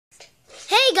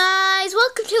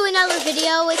welcome to another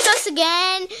video. It's us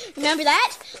again. Remember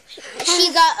that?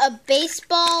 She got a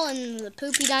baseball and the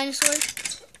poopy dinosaur.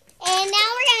 And now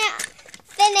we're going to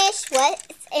finish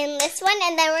what's in this one,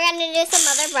 and then we're going to do some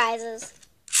other prizes.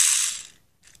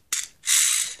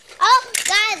 Oh,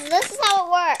 guys, this is how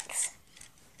it works.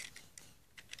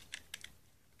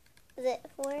 Is it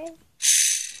forward?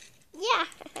 Yeah.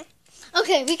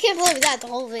 Okay, we can't play with that the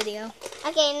whole video.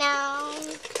 Okay, now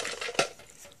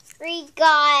we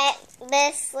got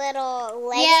this little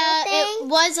Lego thing. It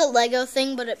was a Lego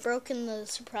thing, but it broke in the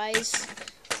surprise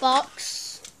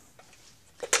box.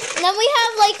 And then we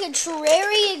have like a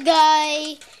Terraria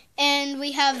guy, and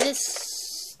we have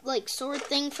this like sword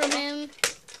thing from him.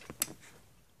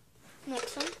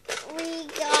 Next one. We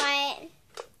got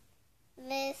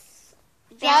this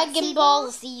Dragon Ball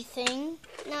Z thing.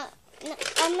 No,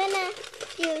 I'm gonna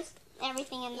use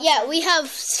everything in the Yeah, we have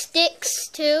sticks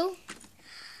too.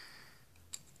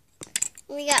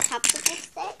 We got popsicle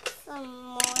sticks, some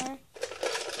more.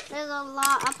 There's a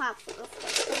lot of popsicle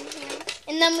sticks in here.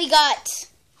 And then we got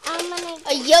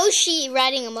a Yoshi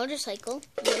riding a motorcycle.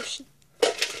 Yoshi.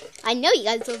 I know you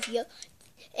guys love Yoshi.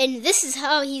 And this is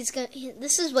how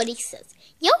this is what he says.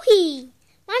 Yoshi!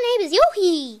 My name is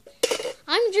Yoshi!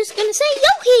 I'm just gonna say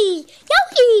Yoshi!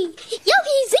 Yoshi!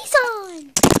 Yoshi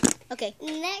Z-san! Okay.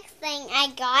 Next thing I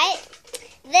got,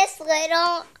 this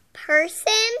little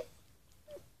person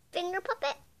finger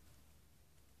puppet.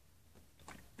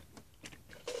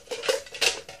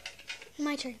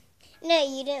 My turn. No,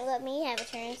 you didn't let me have a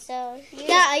turn, so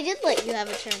yeah, I did let you have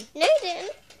a turn. No, you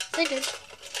didn't. I did.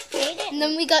 No, you didn't. And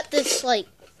then we got this like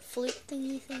flute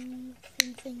thingy thing.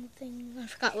 I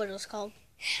forgot what it was called.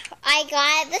 I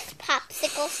got this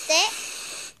popsicle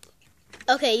stick.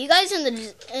 Okay, you guys in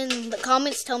the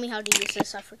comments tell me how to use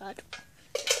this. I forgot.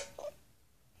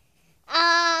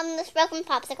 This broken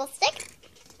popsicle stick.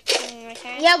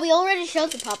 Yeah, we already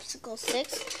showed the popsicle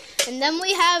sticks. And then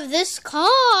we have this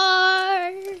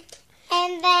car.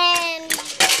 And then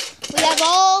we have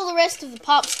all the rest of the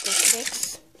popsicle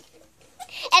sticks.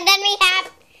 And then we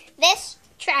have this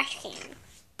trash can.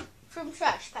 From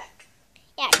Trash Pack.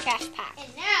 Yeah, trash pack.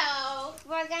 And now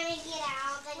we're gonna get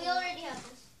out. We already have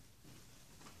this.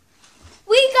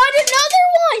 We got another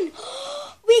one!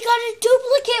 We got a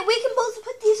duplicate. We can both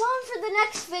put these on for the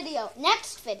next video.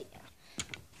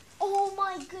 Oh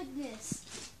my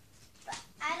goodness. But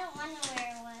I don't want to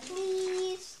wear one.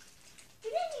 Please. You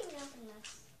didn't even open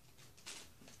this.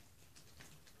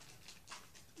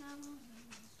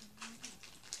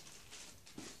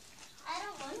 I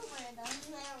don't want to wear them.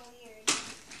 They're weird.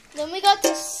 Then we got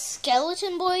this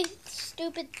skeleton boy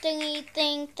stupid thingy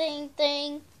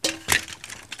thing.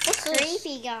 What's a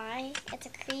creepy guy? It's a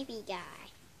creepy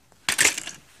guy.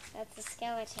 That's a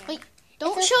skeleton. Wait,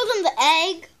 don't show them the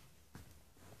egg.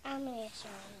 I'm going to show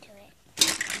them to it.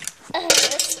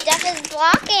 This stuff is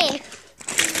blocking.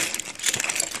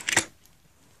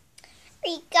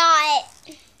 We got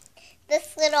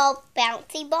this little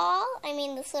bouncy ball.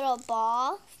 This little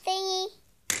ball thingy.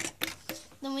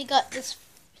 Then we got this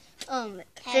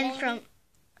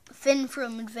Finn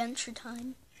from Adventure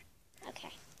Time.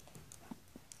 Okay.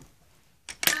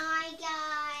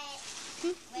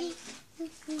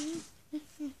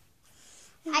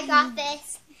 I got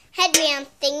this headband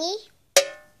thingy.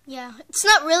 Yeah, it's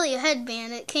not really a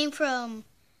headband. It came from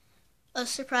a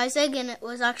surprise egg, and it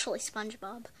was actually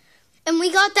SpongeBob. And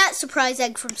we got that surprise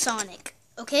egg from Sonic,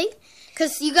 okay?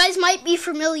 Because you guys might be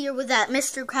familiar with that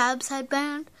Mr. Krabs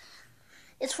headband.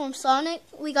 It's from Sonic.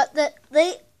 We got that.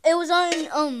 It was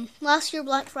on last year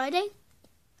Black Friday.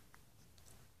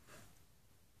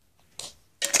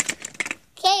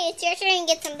 Okay, it's your turn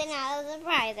to get something out of the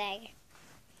surprise egg.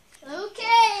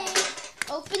 Okay,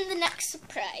 open the next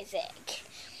surprise egg.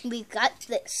 We got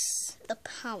this, a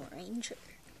Power Ranger.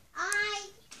 I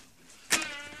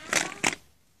have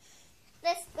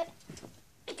this.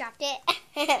 I dropped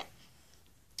it.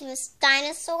 This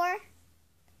dinosaur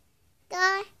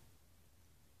guy.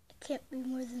 It can't be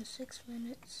more than 6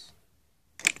 minutes.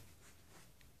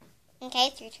 Okay,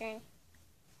 it's your turn.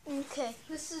 Okay,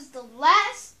 this is the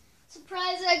last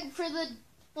surprise egg for the,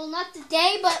 well, not the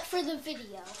day, but for the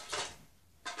video.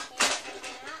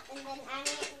 And then I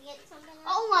need to get something else.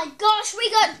 Oh my gosh, we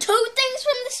got 2 things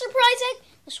from the surprise egg.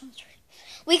 This one's right.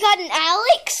 We got an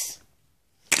Alex.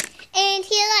 And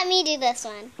here, let me do this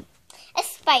one. A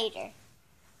spider.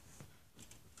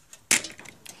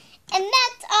 And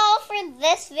that's all for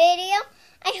this video.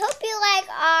 I hope you like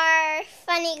our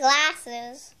funny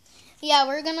glasses. Yeah,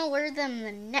 we're going to wear them in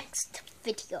the next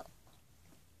video.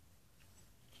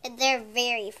 They're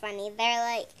very funny. They're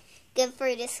like good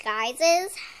for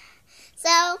disguises.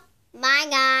 So, bye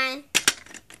guys.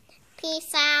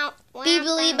 Peace out.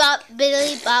 Beebly bop,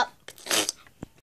 biddly bop.